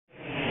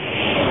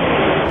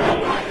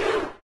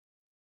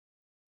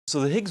So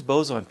the Higgs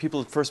boson,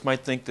 people at first might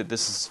think that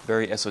this is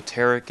very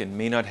esoteric and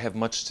may not have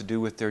much to do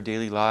with their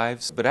daily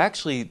lives, but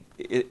actually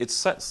it's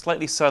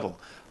slightly subtle.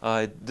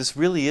 This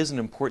really is an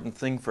important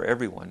thing for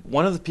everyone.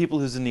 One of the people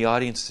who's in the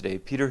audience today,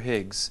 Peter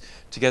Higgs,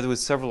 together with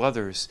several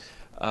others,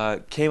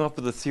 came up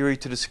with a theory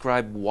to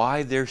describe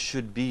why there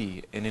should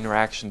be an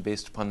interaction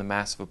based upon the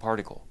mass of a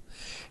particle.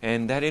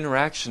 And that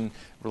interaction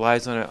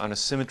relies on a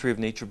symmetry of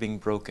nature being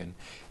broken.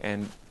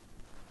 And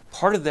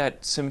part of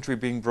that symmetry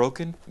being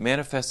broken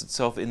manifests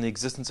itself in the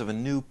existence of a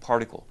new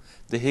particle,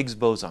 the Higgs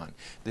boson.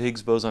 The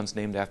Higgs boson is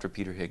named after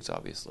Peter Higgs,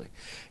 obviously.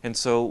 And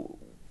so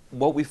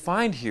what we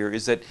find here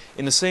is that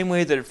in the same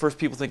way that at first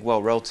people think,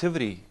 well,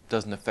 relativity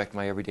doesn't affect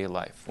my everyday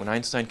life. When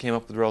Einstein came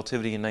up with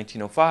relativity in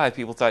 1905,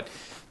 people thought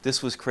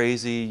this was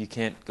crazy, you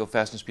can't go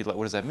faster than speed light,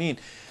 what does that mean?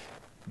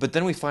 But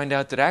then we find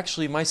out that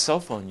actually my cell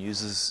phone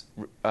uses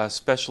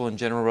special and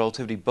general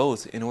relativity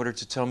both in order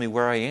to tell me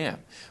where I am.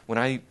 When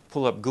I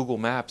pull up Google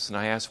Maps and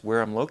I ask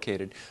where I'm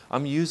located,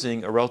 I'm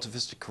using a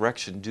relativistic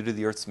correction due to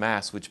the Earth's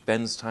mass, which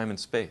bends time and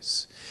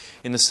space.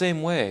 In the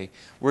same way,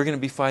 we're going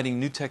to be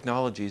finding new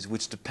technologies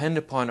which depend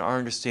upon our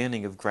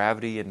understanding of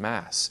gravity and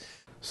mass.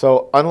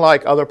 So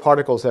unlike other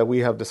particles that we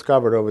have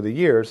discovered over the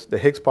years, the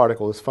Higgs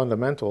particle is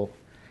fundamental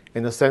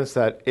in the sense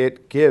that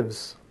it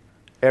gives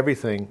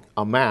everything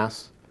a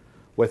mass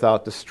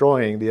without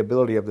destroying the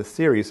ability of the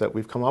theories that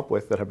we've come up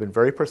with that have been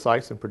very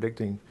precise in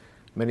predicting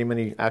many,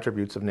 many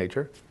attributes of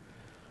nature.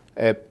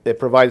 It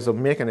provides a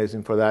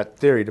mechanism for that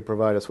theory to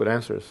provide us with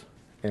answers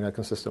in a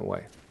consistent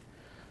way.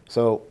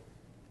 So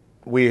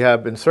we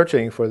have been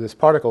searching for this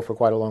particle for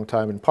quite a long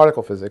time in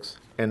particle physics,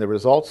 and the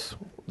results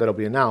that will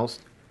be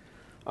announced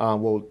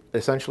will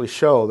essentially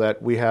show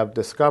that we have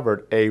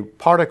discovered a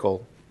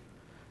particle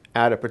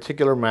at a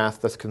particular mass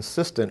that's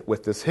consistent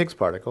with this Higgs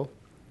particle,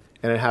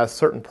 and it has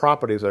certain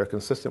properties that are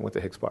consistent with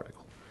the Higgs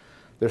particle.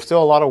 There's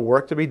still a lot of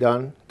work to be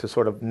done to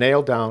sort of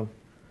nail down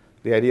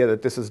the idea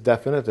that this is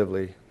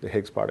definitively the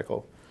Higgs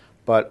particle.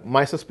 But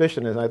my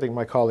suspicion is, and I think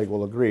my colleague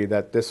will agree,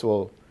 that this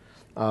will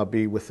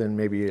be within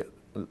maybe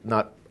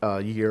not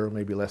a year,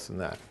 maybe less than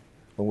that,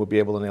 when we'll be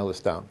able to nail this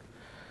down.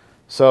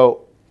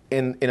 So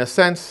in a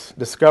sense,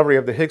 discovery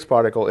of the Higgs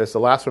particle is the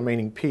last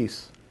remaining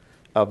piece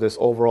of this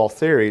overall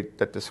theory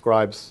that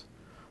describes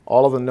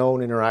all of the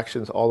known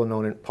interactions, all the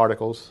known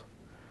particles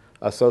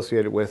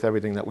associated with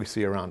everything that we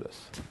see around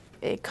us.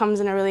 It comes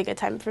in a really good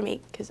time for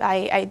me because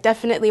I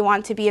definitely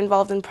want to be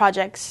involved in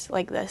projects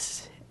like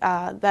this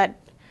that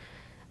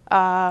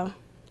are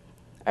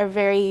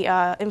very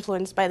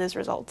influenced by this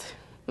result.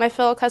 My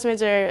fellow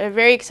classmates are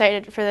very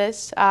excited for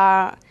this.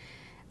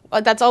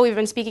 That's all we've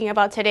been speaking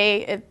about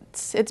today.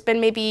 It's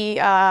been maybe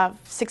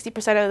 60%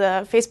 of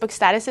the Facebook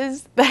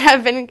statuses that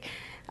have been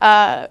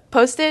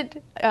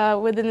posted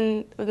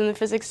within the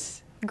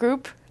physics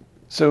group.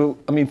 So,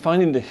 I mean,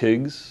 finding the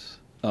Higgs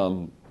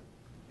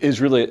is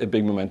really a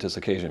big momentous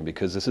occasion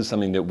because this is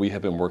something that we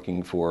have been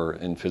working for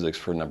in physics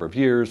for a number of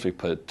years. We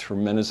put a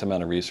tremendous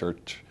amount of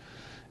research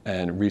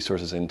and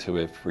resources into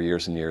it for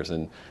years and years.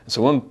 And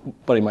so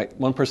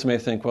one person may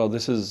think, well,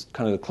 this is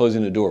kind of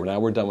closing the door. Now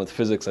we're done with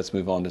physics, let's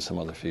move on to some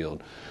other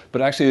field.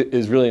 But actually it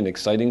is really an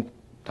exciting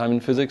time in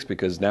physics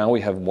because now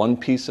we have one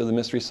piece of the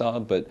mystery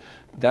solved, but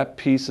that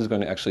piece is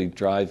going to actually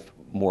drive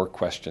more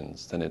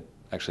questions than it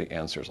actually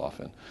answers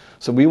often.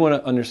 So we want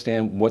to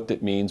understand what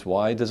that means.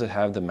 Why does it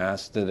have the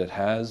mass that it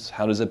has?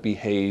 How does it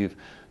behave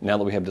now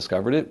that we have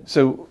discovered it?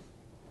 So,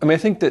 I mean, I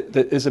think that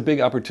is a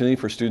big opportunity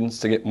for students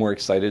to get more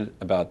excited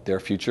about their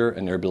future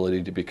and their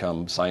ability to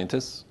become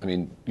scientists. I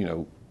mean, you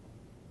know,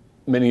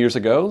 many years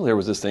ago, there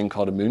was this thing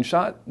called a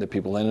moonshot that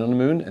people landed on the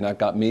moon, and that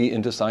got me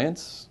into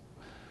science.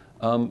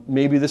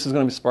 Maybe this is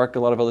going to spark a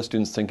lot of other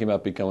students thinking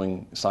about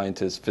becoming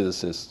scientists,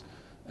 physicists,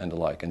 and the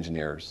like,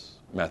 engineers,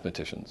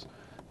 mathematicians.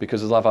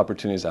 Because there's a lot of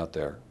opportunities out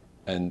there.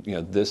 And you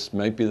know, this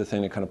might be the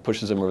thing that kind of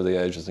pushes them over the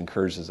edge and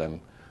encourages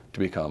them to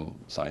become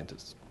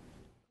scientists.